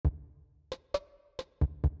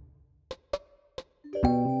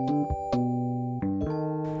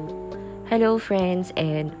Hello friends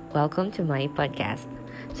and welcome to my podcast.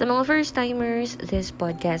 Sa mga first-timers, this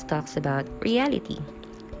podcast talks about reality.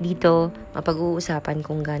 Dito, mapag-uusapan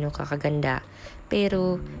kung gaano kakaganda,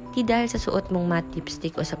 pero di dahil sa suot mong matte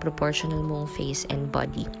lipstick o sa proportional mong face and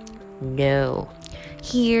body. No.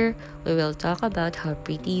 Here, we will talk about how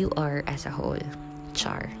pretty you are as a whole.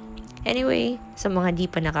 Char. Anyway, sa mga di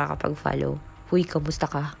pa nakakapag-follow, huy, kamusta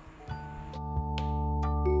ka?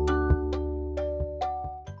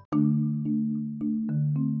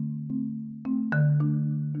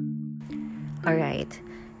 Alright,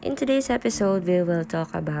 in today's episode, we will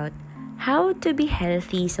talk about how to be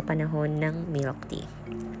healthy sa panahon ng milk tea.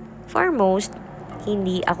 Foremost,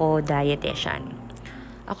 hindi ako dietitian.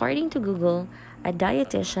 According to Google, a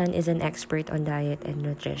dietitian is an expert on diet and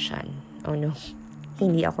nutrition. Oh no,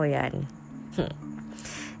 hindi ako yan.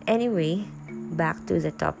 Anyway, back to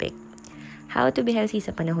the topic. How to be healthy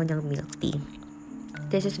sa panahon ng milk tea.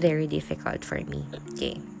 This is very difficult for me.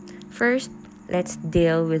 Okay, first, let's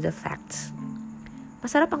deal with the facts.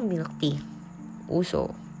 Masarap ang milk tea. Uso,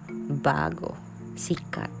 bago,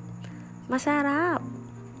 sikat. Masarap.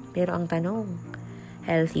 Pero ang tanong,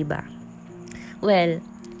 healthy ba? Well,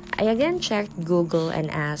 I again checked Google and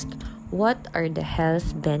asked, what are the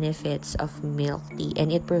health benefits of milk tea? And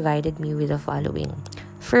it provided me with the following.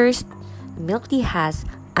 First, milk tea has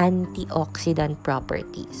antioxidant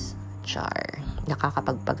properties. Char.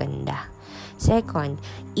 Nakakapagpaganda. Second,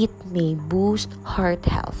 it may boost heart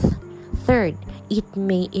health. Third, it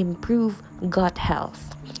may improve gut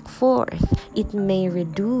health. Fourth, it may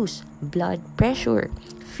reduce blood pressure.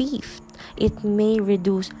 Fifth, it may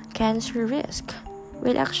reduce cancer risk.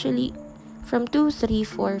 Well, actually, from 2, 3,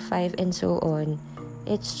 4, 5, and so on,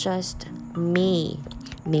 it's just may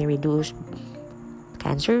reduce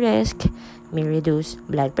cancer risk, may reduce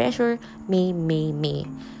blood pressure, may.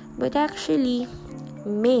 But actually,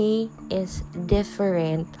 may is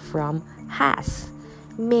different from has.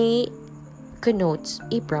 May connotes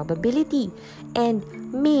a probability. And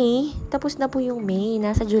May, tapos na po yung May.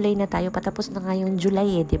 Nasa July na tayo. Patapos na nga yung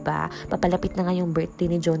July diba? Papalapit na nga yung birthday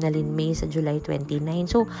ni Jonalyn May sa July 29.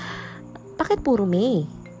 So, bakit puro May?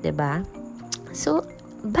 Diba? So,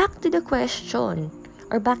 back to the question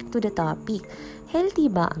or back to the topic.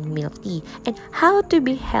 Healthy ba ang milk tea? And how to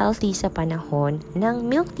be healthy sa panahon ng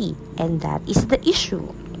milk tea? And that is the issue.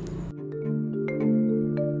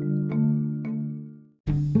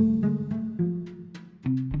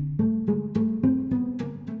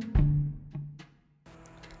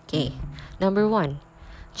 Okay, number 1,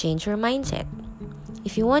 change your mindset.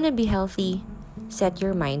 If you want to be healthy, set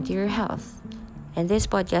your mind to your health. And this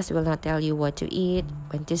podcast will not tell you what to eat,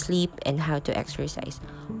 when to sleep, and how to exercise.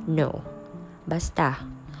 No. Basta,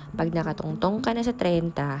 pag nakatungtong ka na sa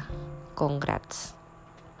 30, congrats.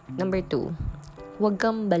 Number 2, huwag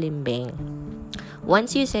kang balimbing.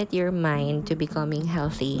 Once you set your mind to becoming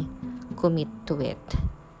healthy, commit to it.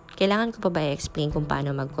 Kailangan ko pa ba i-explain kung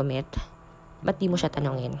paano mag-commit? Ba't di mo siya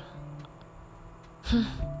tanongin?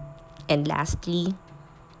 And lastly,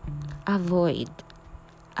 avoid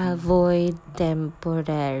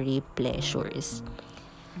temporary pleasures.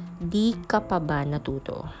 Di ka pa ba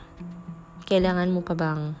natuto? Kailangan mo pa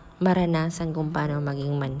bang maranasan kung paano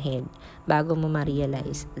maging manhid bago mo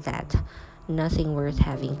ma-realize that nothing worth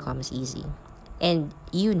having comes easy? And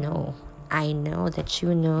I know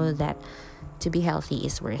that to be healthy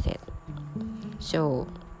is worth it. So,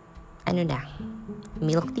 ano na?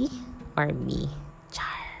 Milk tea or me?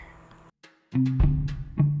 Char.